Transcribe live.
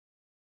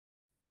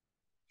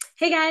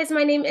Hey guys,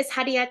 my name is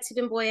Hadiatu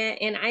Dumbuya,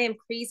 and I am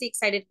crazy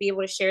excited to be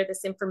able to share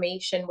this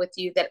information with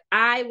you that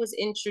I was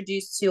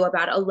introduced to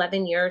about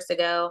 11 years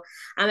ago.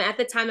 At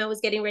the time, I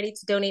was getting ready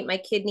to donate my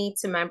kidney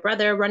to my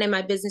brother, running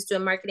my business,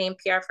 doing marketing and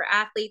PR for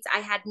athletes. I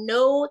had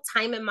no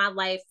time in my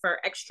life for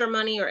extra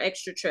money or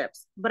extra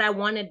trips, but I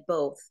wanted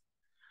both.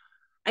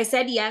 I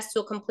said yes to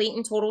a complete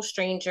and total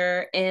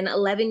stranger. And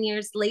 11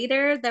 years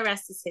later, the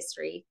rest is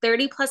history.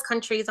 30 plus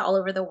countries all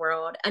over the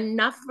world,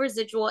 enough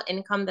residual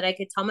income that I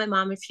could tell my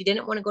mom if she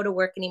didn't want to go to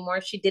work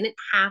anymore, she didn't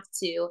have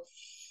to.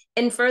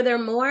 And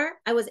furthermore,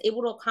 I was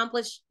able to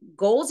accomplish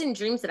goals and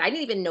dreams that I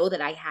didn't even know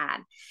that I had.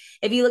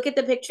 If you look at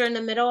the picture in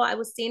the middle, I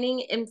was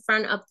standing in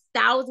front of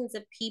thousands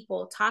of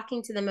people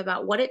talking to them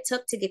about what it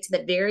took to get to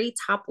the very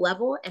top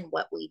level and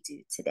what we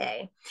do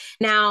today.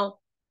 Now,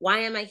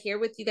 why am I here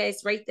with you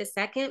guys right this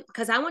second?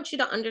 Because I want you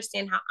to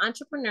understand how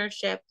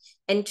entrepreneurship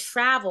and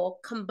travel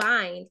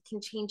combined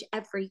can change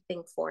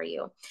everything for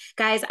you.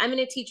 Guys, I'm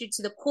going to teach you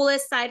to the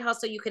coolest side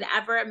hustle you could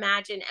ever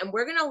imagine. And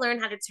we're going to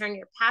learn how to turn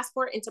your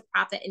passport into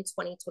profit in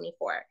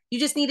 2024. You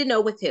just need to know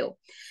with who.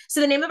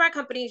 So the name of our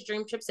company is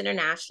Dreamtrips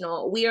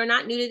International. We are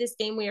not new to this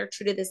game. We are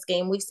true to this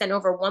game. We've sent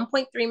over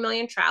 1.3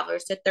 million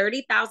travelers to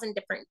 30,000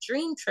 different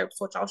dream trips,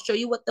 which I'll show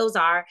you what those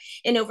are,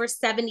 in over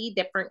 70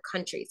 different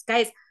countries.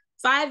 Guys,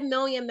 5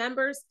 million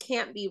members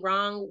can't be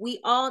wrong. We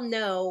all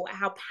know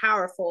how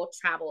powerful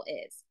travel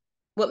is.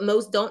 What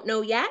most don't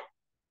know yet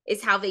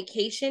is how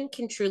vacation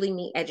can truly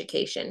meet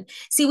education.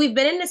 See, we've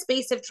been in the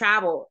space of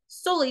travel,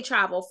 solely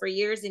travel, for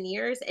years and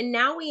years. And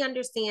now we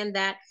understand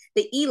that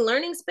the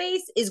e-learning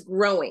space is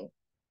growing.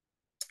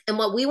 And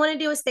what we want to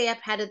do is stay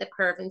ahead of the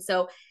curve. And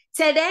so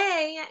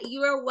today,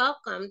 you are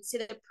welcome to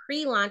the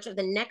pre-launch of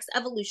the next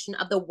evolution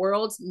of the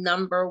world's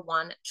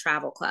 #1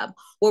 travel club,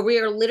 where we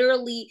are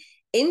literally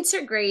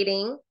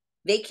integrating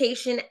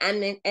vacation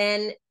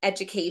and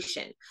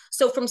education.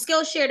 So from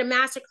Skillshare to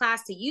Masterclass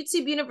to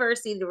YouTube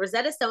University to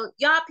Rosetta Stone,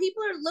 y'all,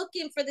 people are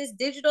looking for this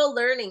digital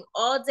learning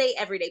all day,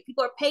 every day.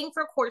 People are paying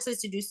for courses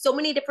to do so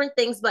many different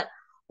things, but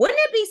wouldn't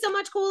it be so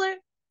much cooler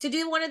to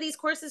do one of these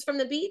courses from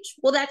the beach?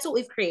 Well, that's what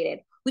we've created.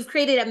 We've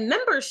created a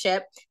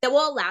membership that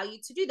will allow you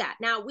to do that.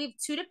 Now, we have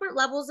 2 different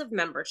levels of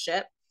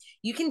membership.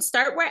 You can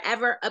start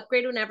wherever,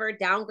 upgrade whenever,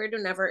 downgrade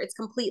whenever. It's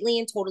completely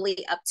and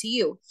totally up to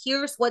you.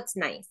 Here's what's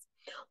nice.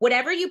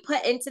 Whatever you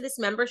put into this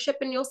membership,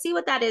 and you'll see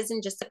what that is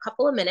in just a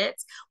couple of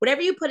minutes,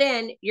 whatever you put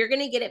in, you're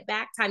going to get it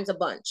back times a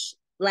bunch,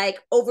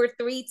 like over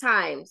 3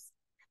 times.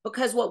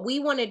 Because what we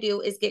want to do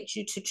is get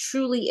you to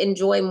truly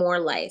enjoy more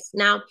life.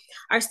 Now,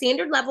 our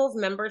standard level of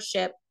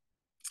membership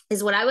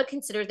is what I would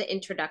consider the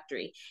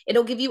introductory.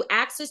 It'll give you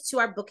access to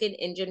our booking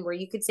engine where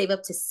you could save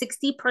up to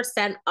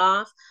 60%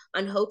 off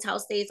on hotel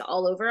stays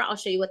all over. I'll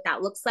show you what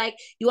that looks like.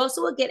 You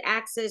also will get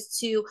access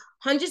to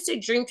hundreds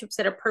of dream trips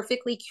that are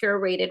perfectly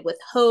curated with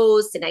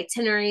hosts and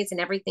itineraries and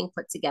everything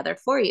put together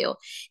for you.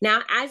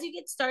 Now, as you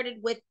get started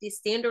with the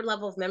standard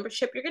level of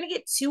membership, you're going to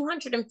get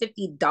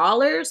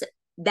 $250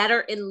 that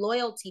are in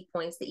loyalty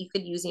points that you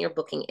could use in your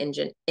booking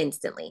engine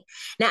instantly.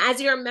 Now,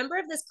 as you're a member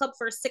of this club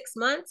for 6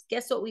 months,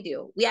 guess what we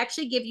do? We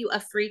actually give you a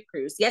free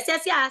cruise. Yes,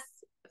 yes, yes,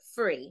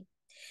 free.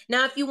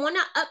 Now, if you want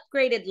an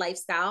upgraded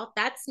lifestyle,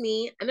 that's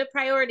me. I'm a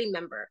priority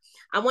member.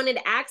 I wanted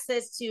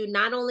access to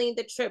not only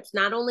the trips,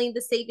 not only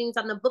the savings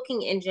on the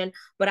booking engine,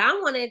 but I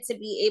wanted to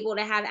be able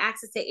to have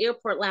access to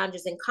airport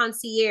lounges and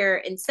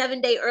concierge and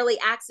 7-day early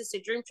access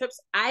to dream trips.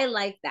 I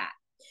like that.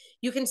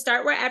 You can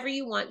start wherever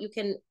you want. You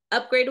can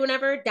upgrade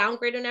whenever,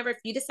 downgrade whenever. If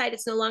you decide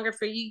it's no longer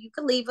for you, you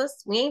can leave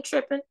us. We ain't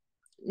tripping.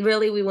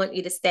 Really, we want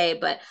you to stay,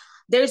 but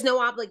there's no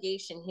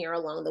obligation here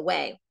along the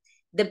way.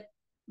 The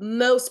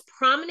most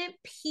prominent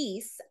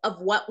piece of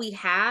what we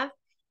have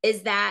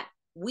is that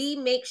we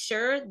make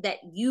sure that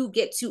you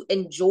get to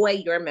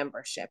enjoy your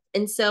membership.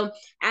 And so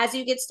as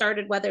you get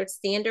started, whether it's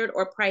standard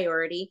or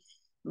priority,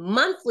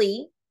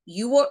 monthly,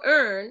 you will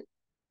earn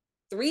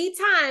 3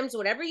 times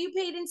whatever you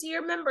paid into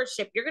your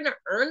membership. You're going to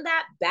earn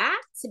that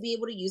back to be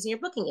able to use in your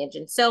booking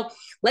engine. So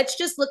let's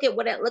just look at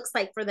what it looks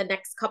like for the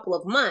next couple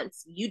of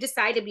months. You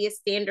decide to be a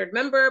standard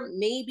member.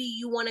 Maybe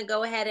you want to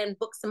go ahead and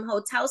book some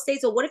hotel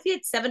stays. So what if you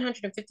had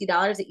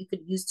 $750 that you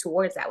could use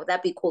towards that? Would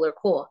that be cool or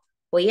cool?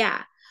 Well,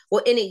 yeah.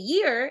 Well, in a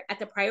year at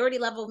the priority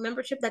level of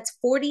membership, that's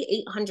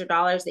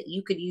 $4,800 that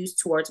you could use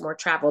towards more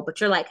travel.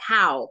 But you're like,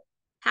 how?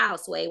 How,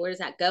 Sway? Where does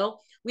that go?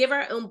 We have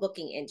our own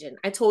booking engine.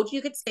 I told you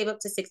you could save up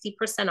to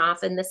 60%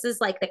 off, and this is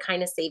like the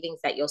kind of savings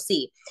that you'll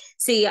see.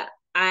 See,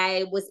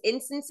 I was in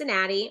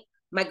Cincinnati.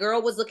 My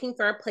girl was looking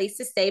for a place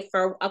to stay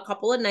for a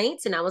couple of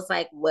nights, and I was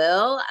like,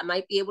 well, I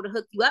might be able to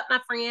hook you up, my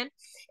friend.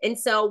 And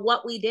so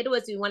what we did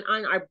was we went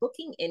on our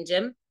booking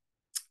engine,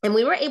 and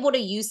we were able to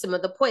use some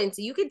of the points.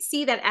 So you could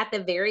see that at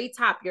the very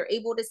top, you're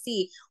able to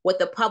see what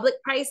the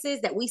public price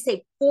is, that we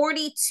save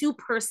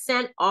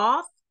 42%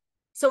 off.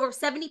 So we're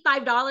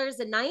 $75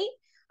 a night.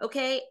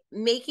 Okay,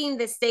 making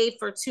the stay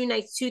for 2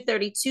 nights,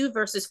 232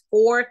 versus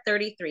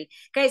 433.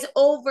 Guys,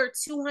 over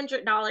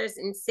 $200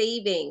 in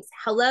savings.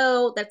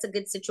 Hello, that's a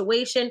good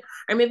situation.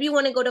 Or maybe you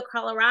want to go to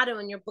Colorado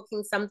and you're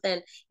booking something.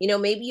 You know,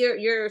 maybe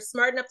you're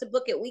smart enough to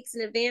book it weeks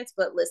in advance.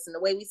 But listen, the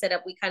way we set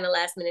up, we kind of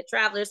last minute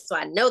travelers. So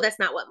I know that's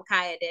not what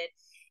Micaiah did.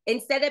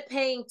 Instead of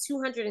paying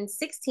 $216,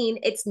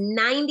 it's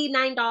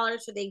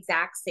 $99 for the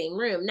exact same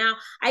room. Now,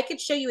 I could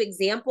show you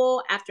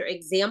example after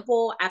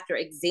example after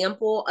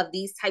example of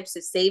these types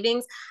of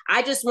savings.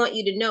 I just want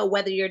you to know,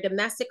 whether you're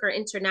domestic or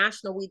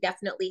international, we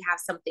definitely have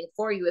something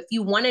for you. If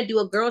you want to do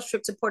a girls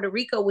trip to Puerto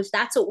Rico, which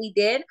that's what we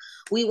did,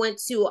 we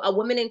went to a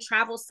Women in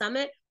Travel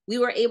Summit. We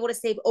were able to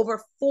save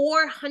over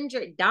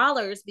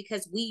 $400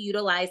 because we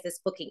utilized this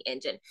booking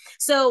engine.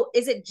 So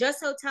is it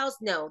just hotels?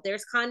 No,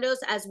 there's condos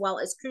as well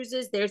as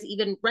cruises. There's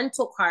even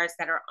rental cars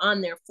that are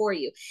on there for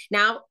you.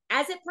 Now,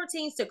 as it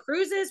pertains to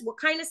cruises, what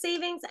kind of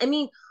savings? I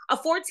mean, a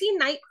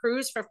 14-night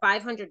cruise for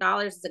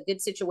 $500 is a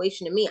good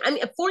situation to me. I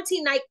mean, a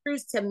 14-night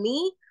cruise to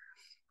me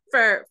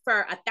for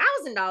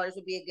 $1,000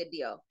 would be a good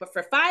deal. But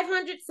for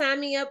 500,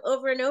 sign me up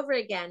over and over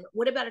again.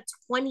 What about a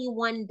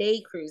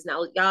 21-day cruise?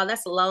 Now, y'all,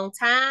 that's a long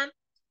time.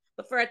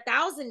 But for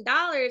 $1,000,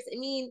 I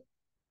mean,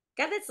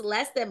 God, that's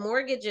less than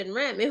mortgage and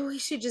rent. Maybe we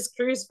should just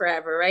cruise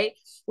forever, right?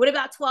 What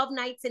about 12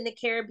 nights in the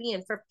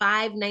Caribbean for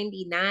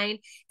 $599?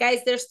 Guys,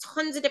 there's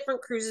tons of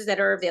different cruises that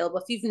are available.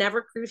 If you've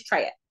never cruised,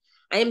 try it.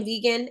 I am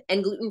vegan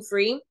and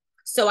gluten-free,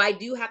 so I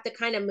do have to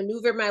kind of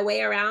maneuver my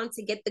way around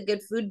to get the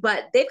good food,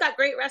 but they've got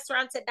great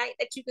restaurants at night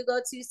that you could go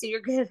to, so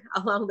you're good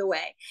along the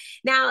way.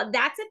 Now,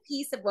 that's a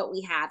piece of what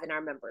we have in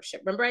our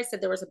membership. Remember I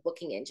said there was a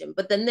booking engine,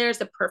 but then there's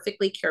the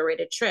perfectly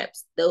curated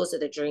trips. Those are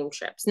the dream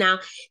trips. Now,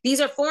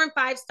 these are 4- and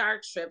 5-star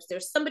trips.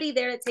 There's somebody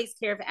there that takes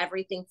care of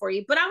everything for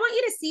you, but I want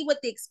you to see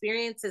what the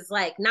experience is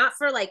like, not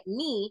for like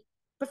me,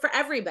 but for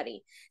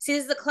everybody. See,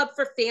 this is a club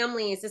for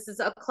families. This is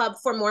a club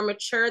for more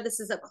mature.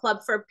 This is a club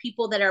for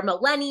people that are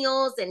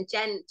millennials and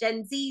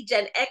Gen Z,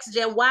 Gen X,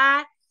 Gen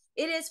Y.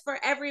 It is for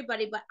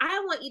everybody. But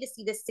I want you to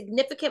see this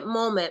significant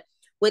moment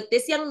with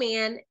this young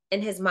man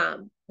and his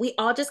mom. We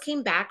all just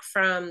came back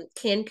from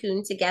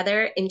Cancun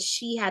together, and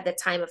she had the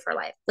time of her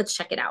life. Let's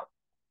check it out.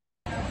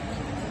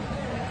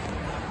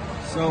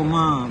 So,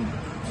 Mom,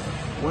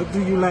 what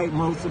do you like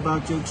most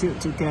about your trip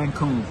to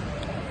Cancun?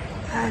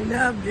 I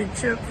love the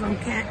trip from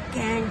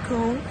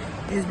Cancun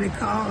is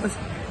because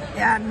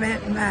I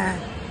met my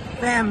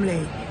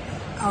family,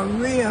 a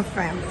real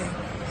family,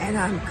 and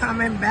I'm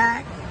coming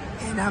back,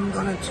 and I'm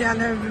going to tell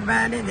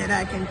everybody that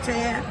I can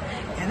tell,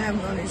 and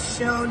I'm going to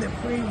show the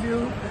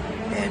preview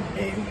that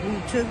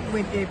we took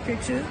with their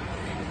picture,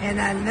 and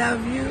I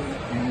love you.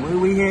 And where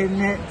we heading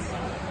next?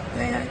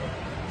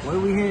 Where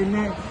we heading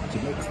next?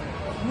 Jamaica.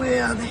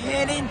 We're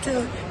heading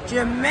to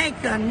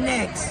Jamaica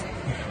next.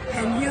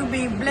 And you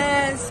be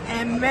blessed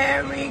and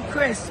Merry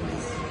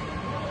Christmas.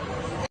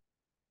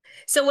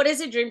 So what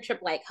is a dream trip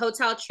like?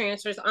 Hotel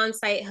transfers,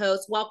 on-site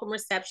hosts, welcome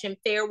reception,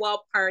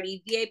 farewell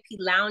party, VIP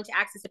lounge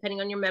access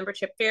depending on your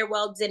membership,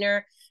 farewell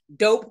dinner,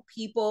 dope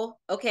people,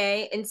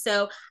 okay? And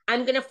so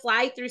I'm going to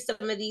fly through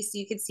some of these so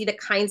you can see the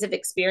kinds of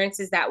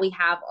experiences that we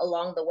have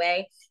along the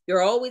way.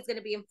 You're always going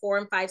to be in 4-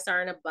 and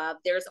 5-star and above.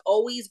 There's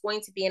always going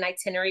to be an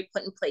itinerary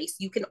put in place.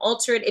 You can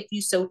alter it if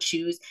you so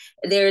choose.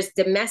 There's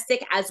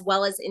domestic as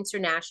well as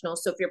international.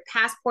 So if your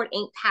passport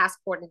ain't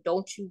passport,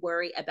 don't you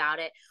worry about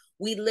it.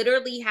 We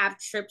literally have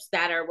trips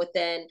that are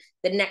within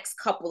the next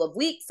couple of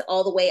weeks,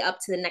 all the way up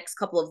to the next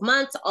couple of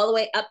months, all the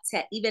way up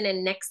to even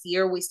in next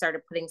year, we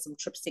started putting some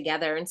trips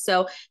together. And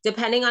so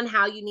depending on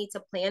how you need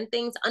to plan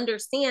things,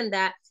 understand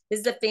that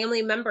this is a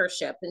family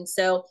membership. And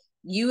so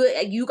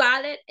you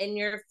got it, and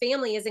your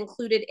family is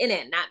included in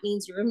it. And that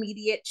means your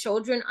immediate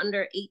children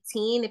under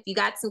 18. If you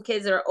got some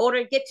kids that are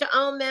older, get your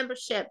own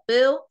membership,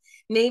 boo.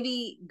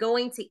 Maybe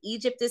going to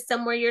Egypt is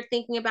somewhere you're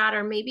thinking about,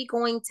 or maybe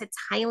going to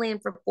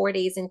Thailand for 4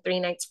 days and 3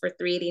 nights for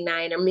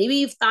 $389, or maybe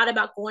you've thought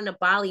about going to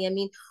Bali. I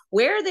mean,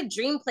 where are the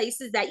dream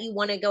places that you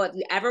want to go? Have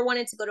you ever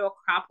wanted to go to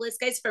Acropolis?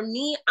 Guys, for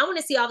me, I want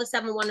to see all the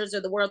 7 wonders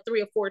of the world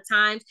 3 or 4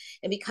 times.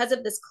 And because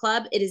of this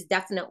club, it is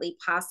definitely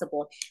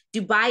possible.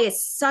 Dubai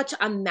is such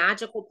a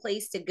magical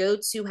place to go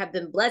to. Have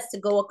been blessed to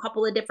go a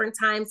couple of different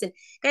times. And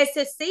guys,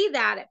 to say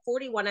that at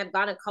 41, I've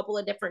gone a couple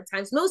of different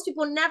times. Most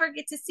people never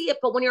get to see it,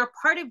 but when you're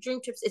a part of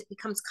Dream Trips, it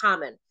becomes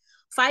common.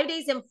 5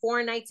 days and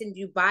 4 nights in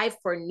Dubai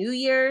for New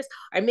Year's,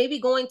 or maybe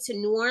going to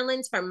New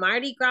Orleans for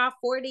Mardi Gras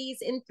 4 days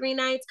and 3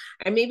 nights,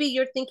 or maybe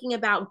you're thinking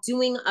about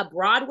doing a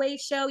Broadway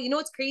show. You know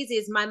what's crazy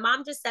is my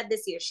mom just said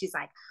this year, she's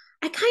like,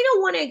 I kind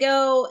of want to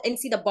go and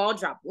see the ball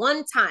drop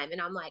one time. And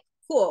I'm like,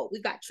 cool,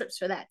 we've got trips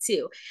for that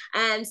too.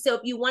 And so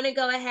if you want to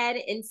go ahead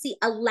and see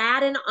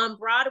Aladdin on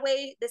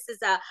Broadway, this is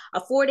a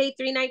 4-day,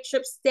 3-night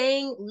trip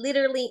staying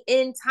literally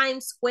in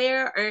Times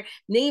Square, or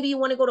maybe you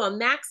want to go to a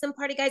Maxim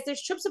party. Guys,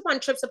 there's trips upon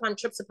trips upon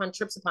trips upon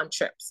trips upon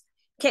trips.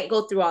 Can't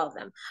go through all of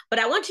them. But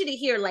I want you to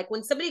hear, like,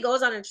 when somebody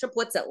goes on a trip,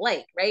 what's it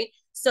like, right?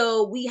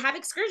 So we have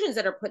excursions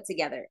that are put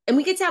together, and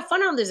we get to have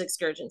fun on those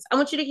excursions. I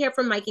want you to hear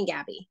from Mike and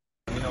Gabby.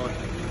 You know,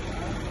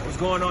 what's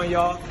going on,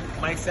 y'all?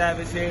 Mike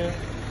Savage here,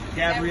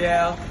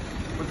 Gabrielle.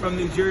 We're from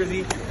New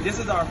Jersey. This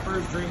is our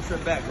first dream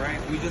trip back,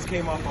 right? We just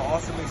came off of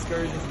awesome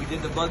excursions. We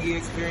did the buggy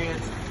experience.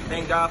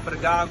 Thank God for the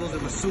goggles.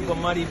 It was super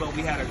muddy, but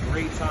we had a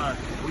great time.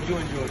 What you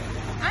enjoyed?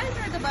 I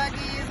enjoyed the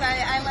buggies.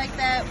 I like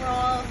that we're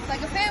all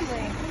like a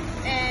family,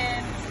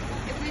 and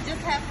if we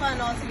just have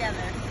fun all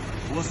together.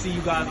 We'll see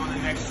you guys on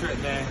the next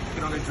trip, man.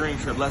 Get on the dream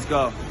trip. Let's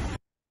go.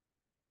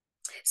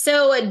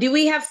 So do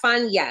we have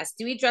fun? Yes.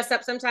 Do we dress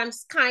up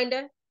sometimes?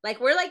 Kinda. Like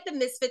we're like the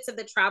misfits of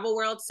the travel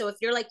world. So if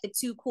you're like the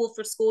too cool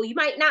for school, you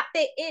might not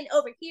fit in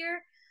over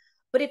here.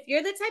 But if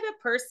you're the type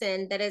of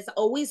person that has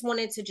always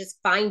wanted to just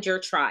find your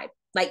tribe,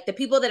 like the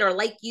people that are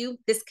like you,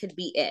 this could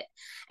be it.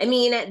 I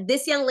mean,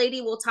 this young lady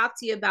will talk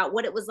to you about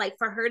what it was like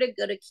for her to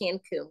go to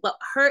Cancun, what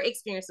her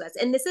experience was.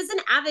 And this is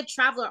an avid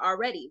traveler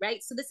already,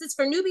 right? So this is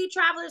for newbie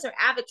travelers or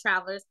avid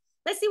travelers.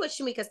 Let's see what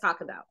Shamika's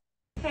talking about.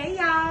 Hey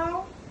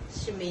y'all,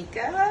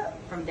 Shamika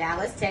from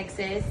Dallas,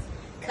 Texas,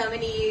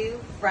 coming to you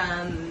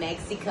from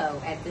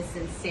Mexico at the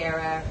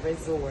Sincera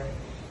Resort.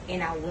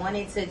 And I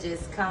wanted to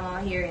just come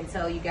on here and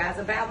tell you guys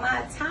about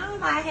my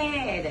time I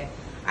had.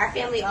 Our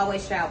family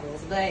always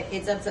travels, but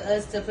it's up to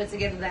us to put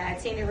together the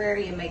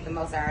itinerary and make the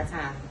most of our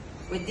time.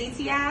 With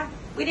DTI,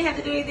 we didn't have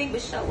to do anything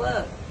but show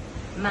up.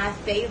 My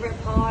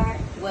favorite part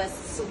was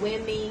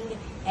swimming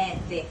at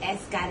the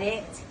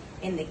Escadet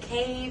in the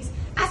caves.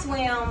 I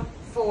swam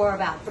for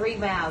about 3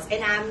 miles,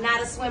 and I'm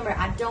not a swimmer.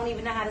 I don't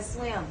even know how to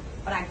swim,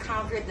 but I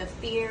conquered the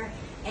fear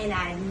and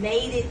I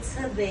made it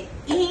to the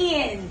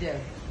end,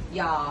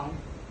 y'all.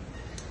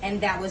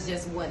 And that was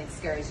just one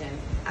excursion.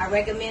 I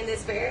recommend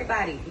this for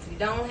everybody. If you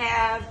don't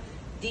have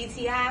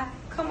DTI,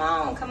 come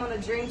on a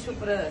dream trip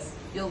with us.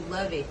 You'll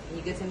love it, and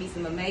you get to meet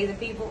some amazing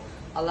people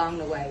along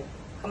the way.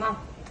 Come on.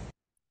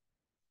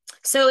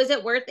 So is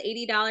it worth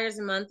 $80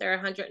 a month or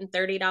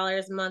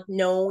 $130 a month,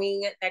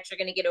 knowing that you're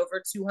going to get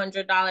over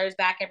 $200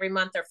 back every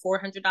month or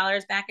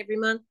 $400 back every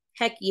month?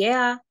 Heck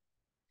yeah.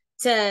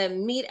 To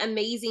meet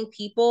amazing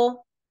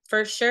people,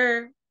 for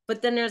sure.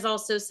 But then there's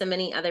also so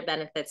many other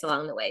benefits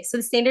along the way. So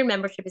the standard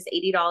membership is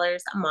 $80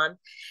 a month.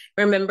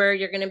 Remember,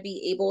 you're going to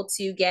be able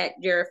to get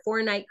your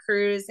 4-night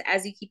cruise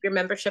as you keep your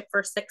membership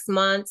for 6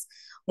 months.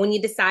 When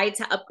you decide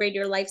to upgrade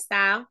your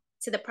lifestyle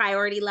to the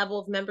priority level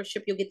of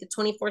membership, you'll get the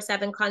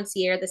 24/7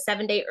 concierge, the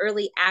 7-day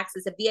early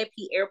access, the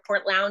VIP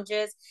airport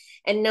lounges,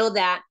 and know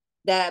that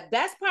the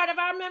best part of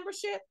our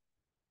membership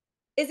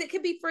is it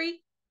could be free.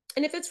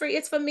 And if it's free,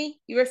 it's for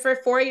me. You refer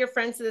 4 of your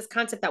friends to this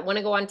concept that want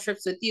to go on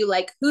trips with you.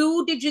 Like,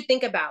 who did you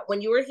think about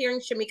when you were hearing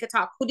Shamika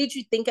talk? Who did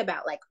you think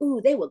about? Like, ooh,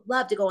 they would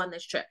love to go on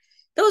this trip.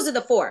 Those are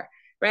the 4,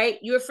 right?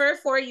 You refer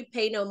 4, you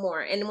pay no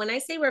more. And when I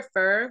say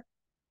refer,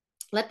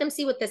 let them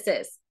see what this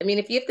is. I mean,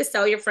 if you have to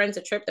sell your friends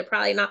a trip, they're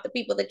probably not the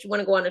people that you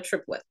want to go on a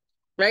trip with,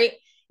 right?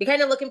 You're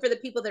kind of looking for the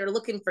people that are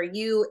looking for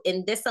you.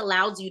 And this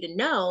allows you to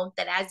know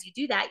that as you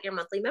do that, your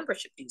monthly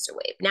membership dues are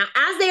waived. Now,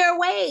 as they are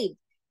waived,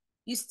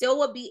 you still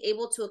will be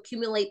able to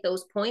accumulate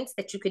those points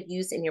that you could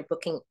use in your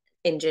booking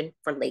engine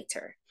for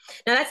later.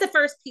 Now, that's the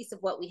first piece of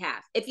what we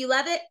have. If you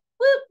love it,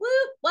 whoop,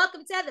 whoop,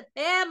 welcome to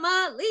the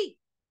family.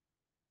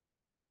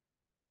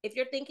 If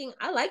you're thinking,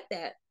 I like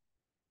that,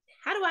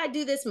 how do I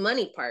do this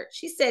money part?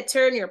 She said,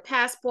 turn your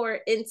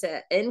passport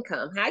into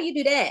income. How you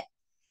do that?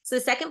 So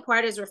the second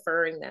part is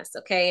referring this,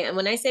 okay? And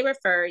when I say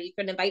refer, you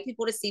can invite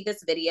people to see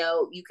this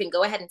video. You can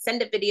go ahead and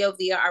send a video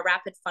via our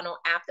Rapid Funnel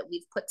app that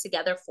we've put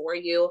together for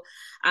you.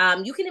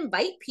 You can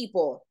invite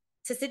people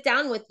to sit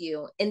down with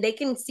you and they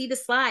can see the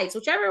slides,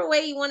 whichever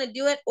way you want to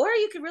do it. Or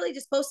you can really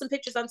just post some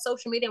pictures on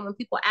social media. And when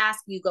people ask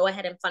you, go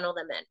ahead and funnel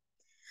them in.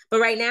 But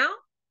right now,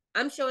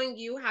 I'm showing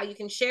you how you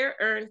can share,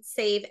 earn,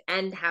 save,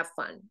 and have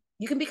fun.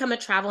 You can become a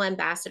travel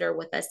ambassador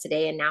with us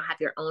today and now have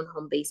your own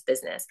home-based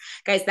business.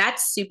 Guys,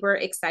 that's super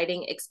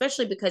exciting,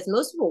 especially because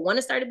most people want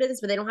to start a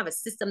business, but they don't have a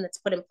system that's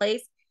put in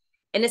place.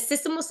 And a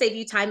system will save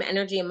you time,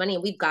 energy, and money.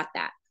 And we've got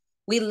that.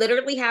 We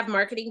literally have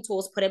marketing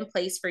tools put in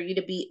place for you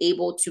to be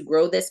able to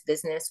grow this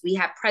business. We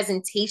have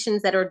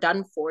presentations that are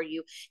done for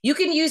you. You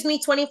can use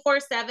me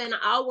 24/7.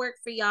 I'll work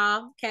for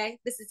y'all. Okay.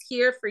 This is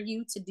here for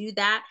you to do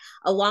that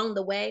along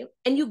the way.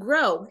 And you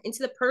grow into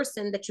the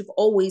person that you've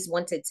always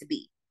wanted to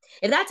be.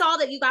 If that's all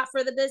that you got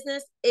for the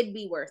business, it'd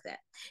be worth it.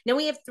 Now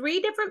we have 3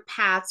 different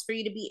paths for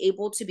you to be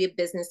able to be a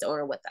business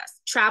owner with us.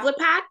 Traveler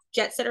Pack,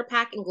 Jet Setter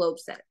Pack, and Globe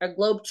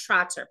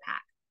Trotter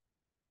Pack.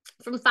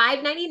 From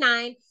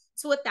 $599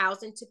 to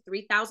 $1,000 to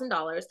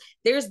 $3,000.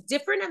 There's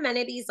different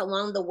amenities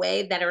along the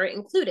way that are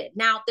included.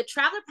 Now, the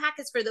Traveler Pack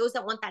is for those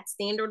that want that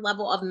standard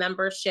level of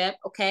membership,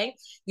 okay?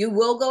 You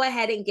will go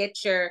ahead and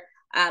get your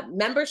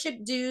membership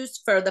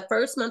dues for the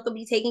first month will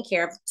be taken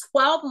care of.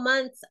 12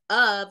 months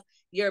of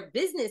your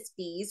business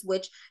fees,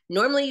 which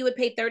normally you would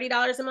pay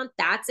 $30 a month,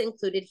 that's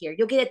included here.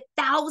 You'll get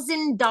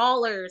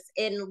 $1,000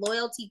 in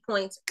loyalty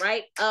points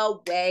right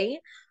away.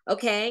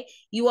 Okay.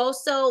 You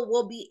also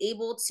will be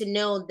able to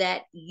know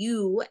that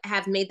you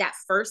have made that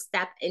first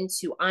step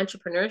into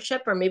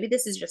entrepreneurship, or maybe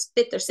this is your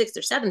 5th or 6th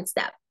or 7th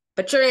step,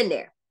 but you're in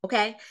there.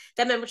 Okay.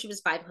 That membership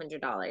is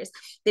 $500.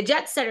 The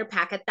Jet Setter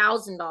Pack,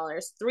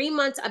 $1,000, 3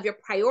 months of your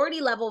priority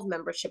level of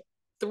membership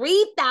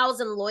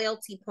 3,000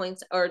 loyalty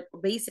points, or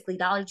basically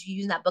dollars you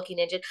use in that booking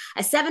engine,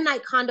 a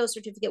 7-night condo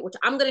certificate, which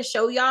I'm going to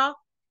show y'all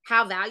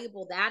how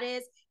valuable that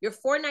is, your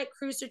 4-night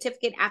cruise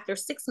certificate after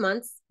 6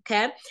 months,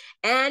 okay?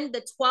 And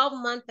the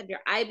 12-month of your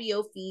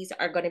IBO fees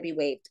are going to be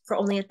waived for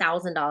only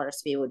 $1,000 to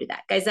be able to do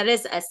that. Guys, that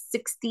is a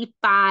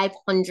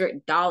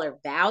 $6,500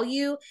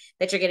 value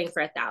that you're getting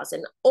for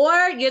 $1,000.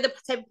 Or you're the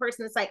type of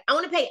person that's like, I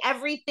want to pay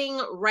everything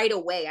right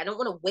away. I don't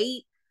want to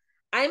wait.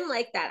 I'm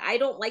like that. I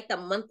don't like the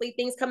monthly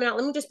things coming out.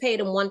 Let me just pay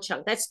it in one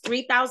chunk. That's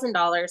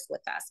 $3,000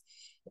 with us.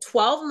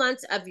 12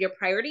 months of your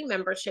priority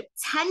membership,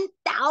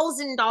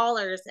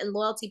 $10,000 in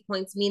loyalty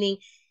points, meaning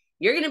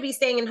you're going to be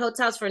staying in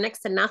hotels for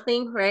next to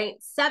nothing, right?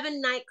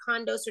 7-night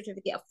condo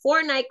certificate, a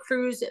 4-night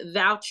cruise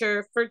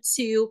voucher for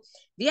 2,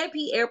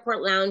 VIP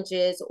airport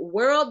lounges,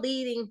 world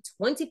leading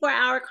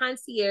 24-hour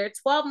concierge,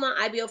 12-month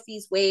IBO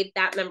fees waived.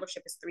 That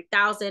membership is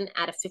 $3,000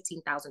 at a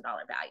 $15,000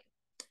 value.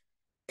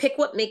 Pick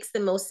what makes the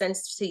most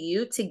sense to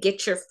you to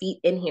get your feet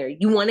in here.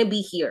 You want to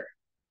be here.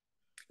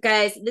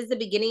 Guys, this is the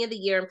beginning of the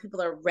year and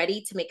people are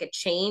ready to make a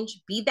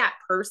change. Be that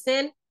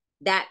person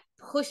that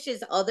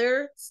pushes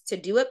others to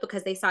do it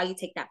because they saw you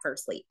take that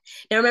first leap.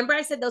 Now, remember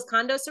I said those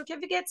condo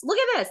certificates? Look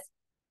at this.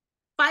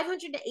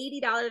 $500 to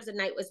 $80 a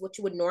night was what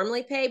you would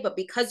normally pay, but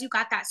because you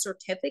got that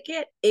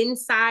certificate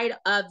inside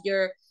of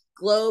your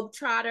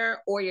Globetrotter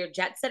or your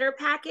Jet Setter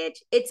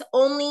package, it's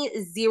only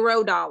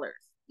 $0.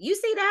 You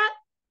see that?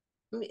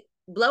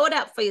 Blow it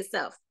up for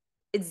yourself.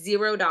 It's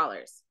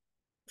 $0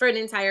 for an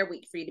entire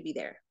week for you to be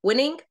there,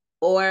 winning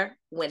or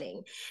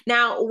winning.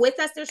 Now, with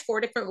us, there's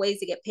 4 different ways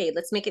to get paid.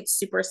 Let's make it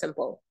super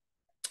simple.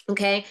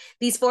 Okay.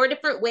 These 4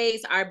 different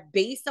ways are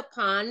based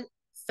upon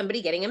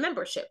somebody getting a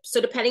membership. So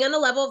depending on the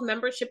level of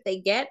membership they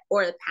get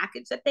or the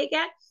package that they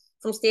get,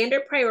 from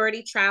standard,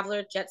 priority,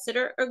 traveler, jet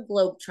sitter, or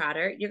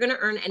Globetrotter, you're going to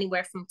earn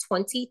anywhere from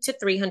 $20 to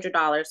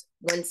 $300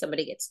 when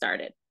somebody gets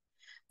started.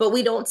 But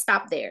we don't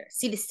stop there.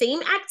 See, the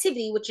same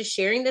activity, which is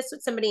sharing this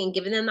with somebody and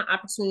giving them the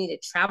opportunity to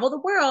travel the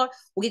world,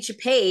 will get you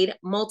paid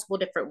multiple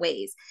different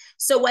ways.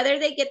 So whether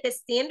they get the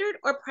standard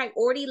or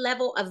priority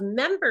level of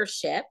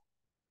membership,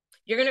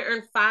 you're going to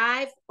earn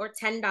 $5 or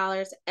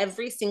 $10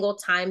 every single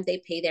time they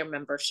pay their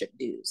membership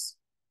dues.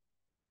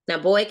 Now,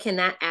 boy, can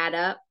that add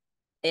up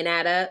and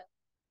add up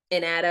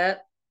and add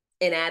up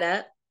and add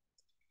up.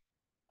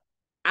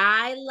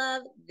 I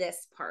love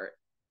this part.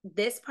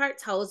 This part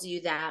tells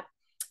you that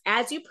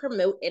as you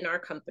promote in our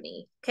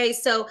company, okay,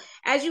 so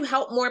as you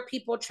help more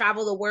people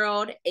travel the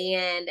world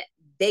and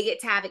they get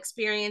to have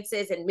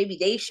experiences and maybe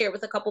they share it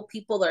with a couple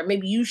people or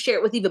maybe you share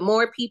it with even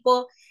more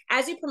people,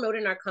 as you promote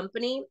in our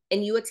company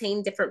and you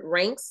attain different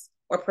ranks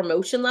or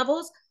promotion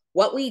levels,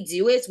 what we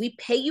do is we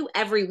pay you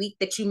every week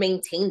that you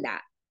maintain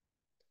that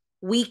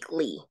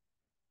weekly.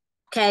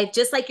 Okay,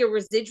 just like your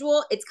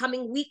residual, it's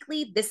coming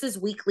weekly. This is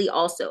weekly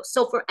also.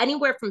 So for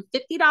anywhere from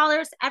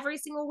 $50 every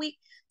single week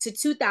to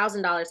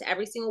 $2,000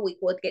 every single week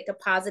will get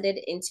deposited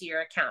into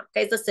your account.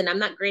 Guys, listen, I'm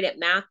not great at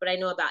math, but I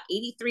know about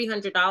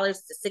 $8,300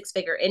 is a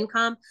 6-figure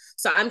income.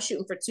 So I'm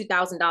shooting for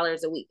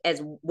 $2,000 a week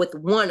as with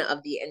one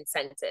of the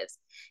incentives.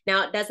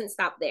 Now, it doesn't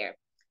stop there.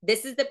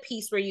 This is the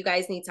piece where you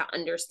guys need to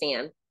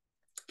understand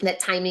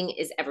that timing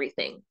is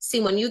everything.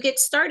 See, when you get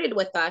started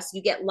with us,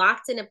 you get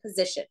locked in a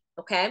position,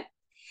 okay?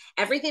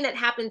 Everything that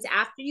happens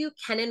after you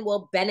can and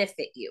will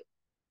benefit you.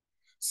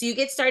 So you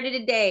get started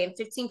today and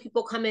 15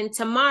 people come in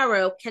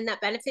tomorrow. Can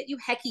that benefit you?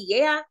 Heck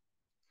yeah.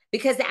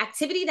 Because the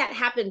activity that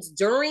happens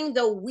during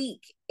the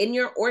week in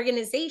your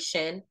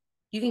organization,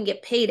 you can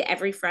get paid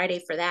every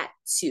Friday for that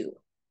too.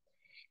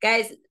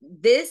 Guys,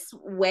 this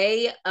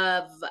way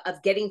of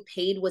getting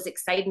paid was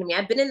exciting to me.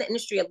 I've been in the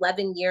industry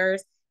 11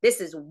 years. This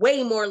is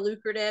way more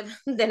lucrative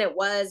than it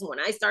was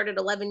when I started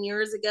 11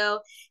 years ago.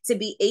 To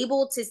be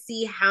able to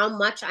see how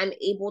much I'm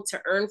able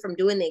to earn from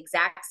doing the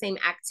exact same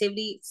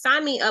activity,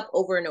 sign me up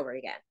over and over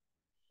again.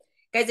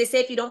 Guys, they say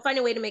if you don't find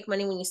a way to make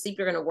money when you sleep,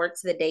 you're going to work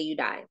to the day you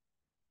die.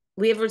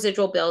 We have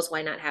residual bills.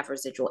 Why not have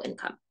residual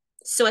income?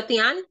 So at the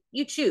end,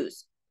 you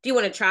choose. Do you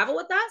want to travel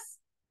with us?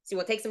 So you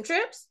want to take some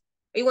trips?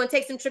 Or you want to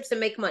take some trips and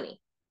make money?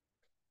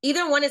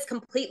 Either one is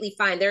completely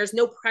fine. There's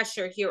no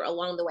pressure here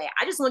along the way.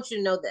 I just want you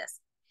to know this.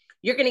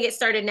 You're going to get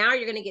started now, or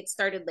you're going to get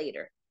started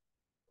later.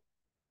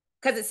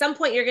 Because at some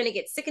point, you're going to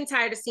get sick and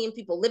tired of seeing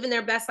people living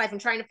their best life and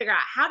trying to figure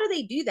out how do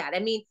they do that? I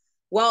mean,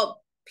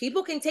 well,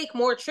 people can take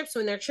more trips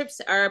when their trips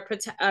are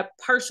a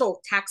partial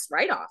tax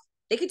write-off.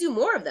 They could do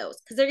more of those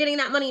because they're getting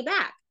that money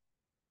back.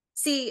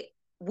 See,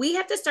 we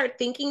have to start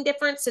thinking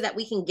different so that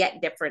we can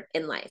get different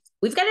in life.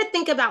 We've got to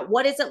think about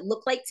what does it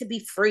look like to be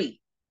free?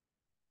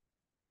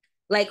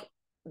 Like,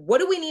 what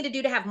do we need to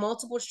do to have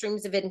multiple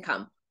streams of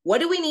income? What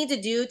do we need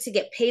to do to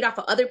get paid off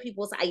of other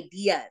people's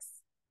ideas?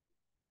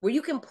 Where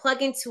you can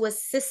plug into a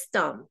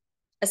system.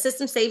 A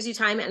system saves you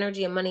time,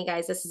 energy, and money,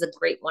 guys. This is a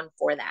great one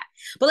for that.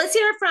 But let's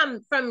hear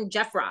it from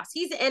Jeff Ross.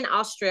 He's in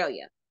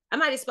Australia. I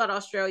might have spelled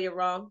Australia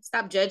wrong.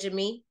 Stop judging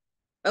me.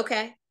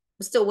 Okay.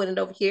 I'm still winning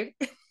over here.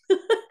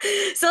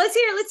 So let's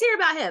hear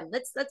about him.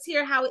 Let's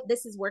hear how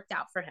this has worked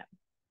out for him.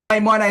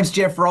 Hey, my name's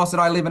Jeff Ross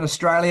and I live in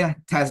Australia,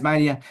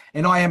 Tasmania,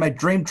 and I am a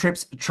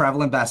Dreamtrips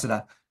travel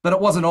ambassador. but it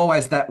wasn't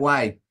always that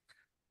way.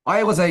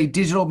 I was a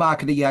digital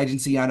marketing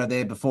agency owner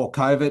there before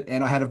COVID,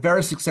 and I had a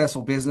very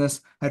successful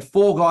business, had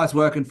 4 guys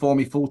working for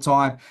me full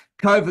time.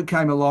 COVID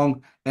came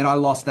along and I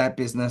lost that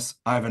business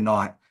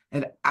overnight.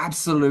 It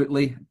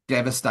absolutely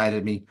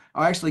devastated me.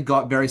 I actually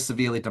got very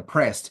severely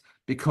depressed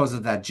because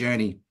of that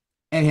journey.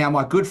 Anyhow,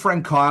 my good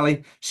friend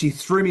Kylie, she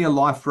threw me a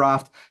life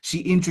raft.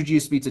 She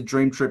introduced me to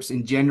Dreamtrips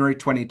in January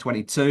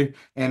 2022,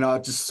 and I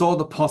just saw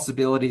the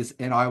possibilities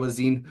and I was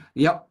in,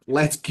 yep,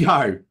 let's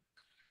go.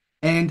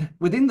 And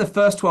within the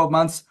first 12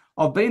 months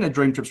of being a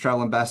Dreamtrips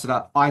Travel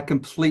Ambassador, I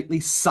completely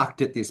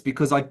sucked at this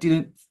because I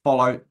didn't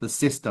follow the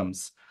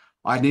systems.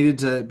 I needed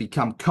to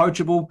become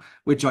coachable,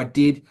 which I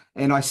did,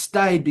 and I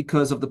stayed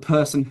because of the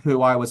person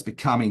who I was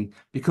becoming,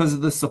 because of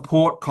the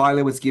support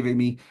Kylie was giving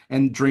me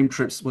and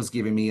Dreamtrips was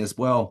giving me as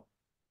well.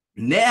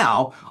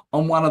 Now,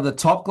 I'm one of the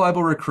top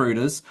global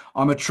recruiters.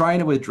 I'm a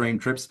trainer with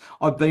Dreamtrips.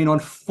 I've been on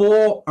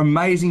 4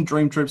 amazing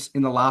Dreamtrips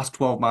in the last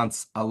 12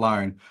 months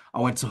alone.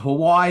 I went to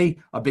Hawaii.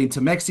 I've been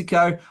to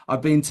Mexico.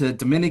 I've been to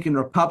Dominican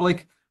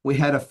Republic. We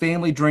had a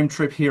family dream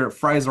trip here at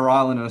Fraser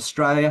Island in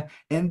Australia.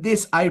 And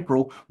this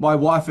April, my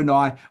wife and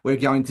I, we're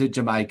going to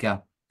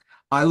Jamaica.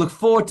 I look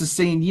forward to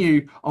seeing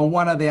you on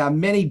one of our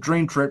many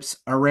dream trips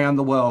around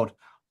the world.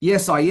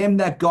 Yes, I am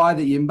that guy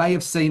that you may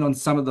have seen on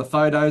some of the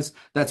photos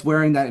that's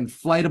wearing that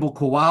inflatable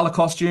koala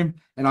costume,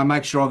 and I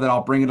make sure that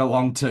I'll bring it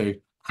along too.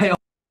 Hey,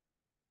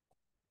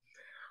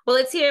 Well,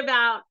 let's hear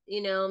about,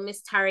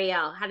 Miss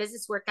Tariel. How does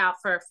this work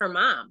out for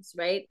moms,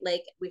 right?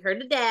 Like we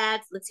heard the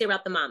dads. Let's hear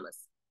about the mamas.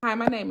 Hi,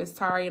 my name is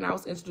Tari, and I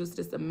was introduced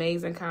to this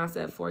amazing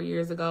concept 4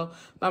 years ago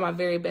by my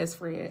very best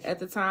friend. At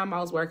the time,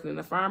 I was working in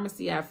a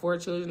pharmacy. I had 4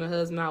 children, a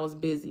husband. I was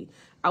busy.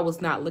 I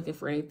was not looking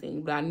for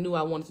anything, but I knew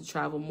I wanted to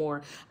travel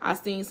more. I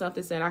seen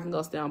something saying I can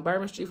go stay on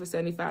Bourbon Street for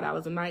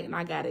 $75 a night, and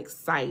I got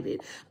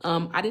excited.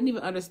 I didn't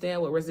even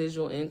understand what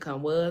residual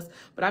income was,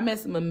 but I met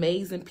some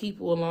amazing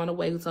people along the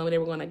way who told me they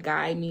were going to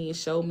guide me and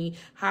show me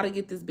how to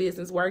get this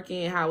business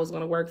working and how it was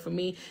going to work for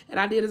me. And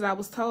I did as I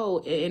was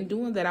told. And in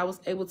doing that, I was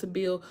able to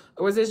build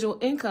a residual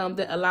income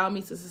that allowed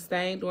me to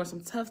sustain during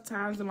some tough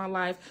times in my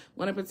life.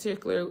 One in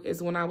particular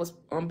is when I was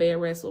on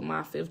bed rest with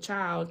my 5th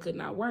child, could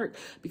not work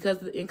because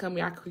of the income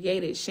I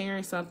created,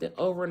 sharing something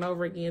over and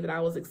over again that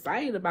I was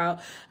excited about.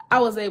 I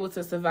was able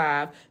to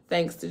survive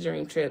thanks to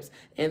Dreamtrips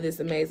and this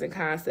amazing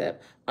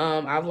concept.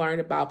 I've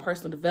learned about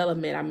personal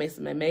development. I made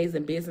some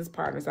amazing business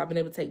partners. I've been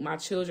able to take my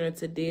children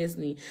to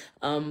Disney,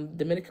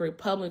 Dominican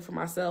Republic for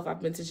myself.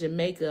 I've been to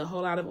Jamaica, a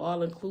whole lot of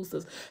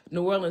all-inclusives,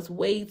 New Orleans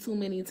way too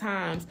many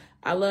times.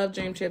 I love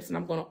Dreamtrips, and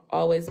I'm going to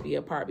always be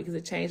a part because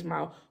it changed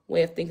my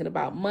way of thinking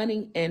about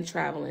money and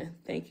traveling.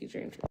 Thank you,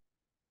 Dreamtrips.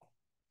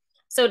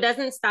 So it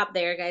doesn't stop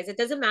there, guys. It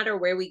doesn't matter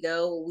where we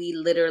go. We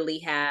literally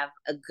have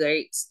a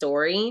great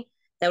story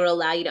that will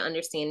allow you to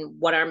understand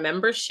what our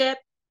membership,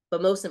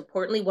 but most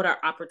importantly, what our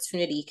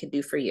opportunity could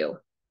do for you.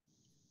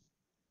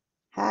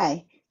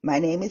 Hi, my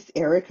name is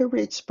Erica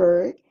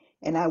Richburg,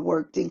 and I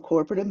worked in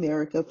corporate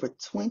America for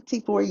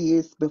 24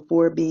 years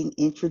before being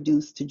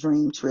introduced to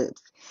Dreamtrips.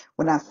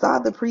 When I saw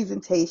the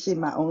presentation,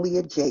 my only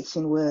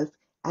objection was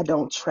I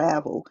don't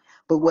travel.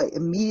 But what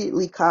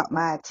immediately caught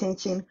my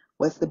attention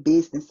was the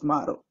business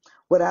model.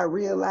 What I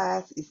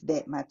realized is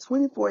that my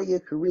 24-year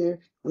career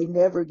would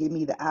never give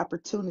me the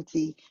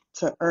opportunity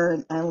to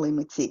earn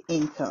unlimited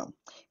income.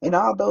 And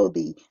although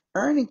the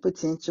earning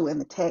potential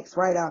and the tax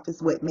write-off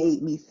is what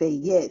made me say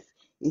yes,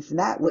 it's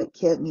not what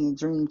kept me in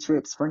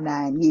Dreamtrips for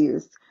 9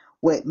 years.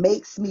 What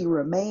makes me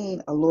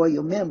remain a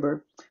loyal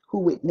member who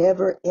would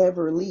never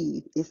ever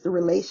leave is the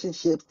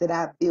relationships that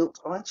I built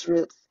on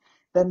trips,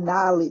 the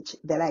knowledge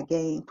that I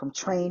gained from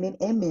training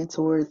and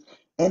mentors,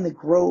 and the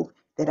growth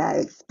that I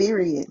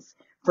experienced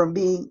from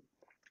being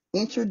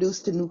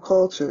introduced to new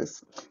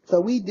cultures. So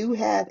we do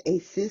have a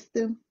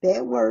system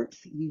that works.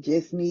 You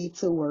just need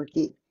to work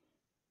it.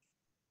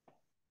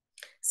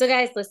 So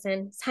guys,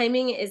 listen,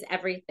 timing is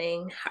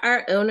everything.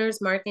 Our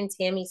owners, Mark and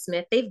Tammy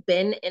Smith, they've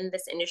been in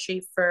this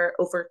industry for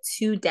over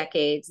 2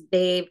 decades.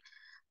 They've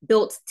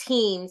built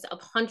teams of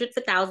hundreds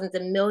of thousands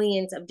and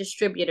millions of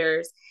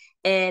distributors.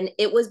 And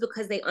it was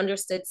because they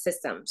understood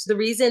systems. The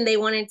reason they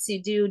wanted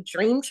to do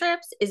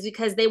Dreamtrips is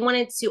because they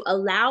wanted to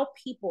allow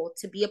people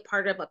to be a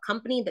part of a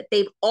company that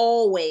they've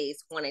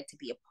always wanted to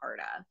be a part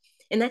of.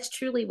 And that's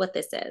truly what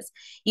this is.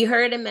 You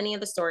heard in many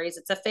of the stories,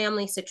 it's a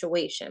family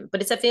situation,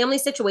 but it's a family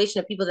situation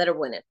of people that are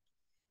winning.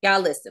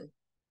 Y'all listen.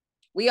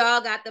 We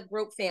all got the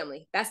broke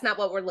family. That's not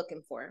what we're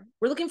looking for.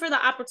 We're looking for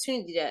the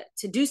opportunity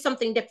to do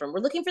something different.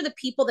 We're looking for the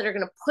people that are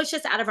going to push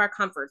us out of our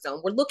comfort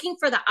zone. We're looking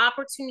for the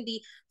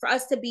opportunity for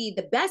us to be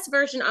the best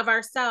version of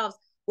ourselves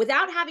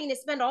without having to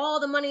spend all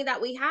the money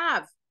that we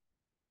have.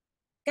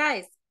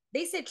 Guys,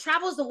 they said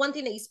travel is the one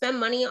thing that you spend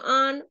money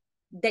on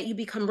that you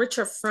become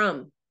richer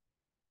from.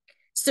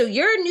 So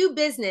your new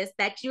business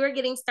that you are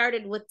getting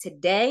started with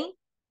today,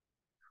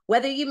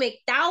 whether you make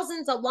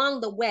thousands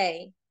along the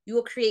way, you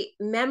will create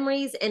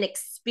memories and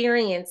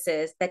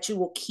experiences that you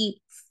will keep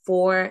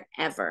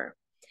forever.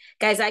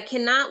 Guys, I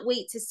cannot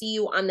wait to see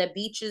you on the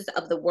beaches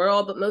of the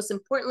world, but most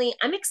importantly,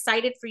 I'm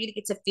excited for you to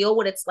get to feel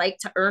what it's like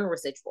to earn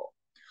residual.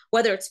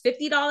 whether it's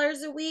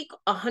 $50 a week,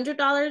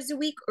 $100 a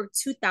week, or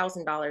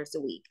 $2,000 a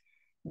week.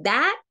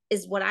 That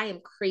is what I am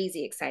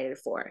crazy excited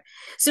for.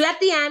 So at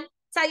the end,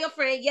 tell your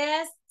friend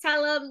yes,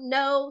 tell them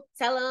no,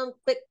 tell them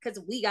quick,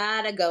 because we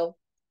gotta go.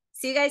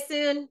 See you guys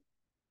soon.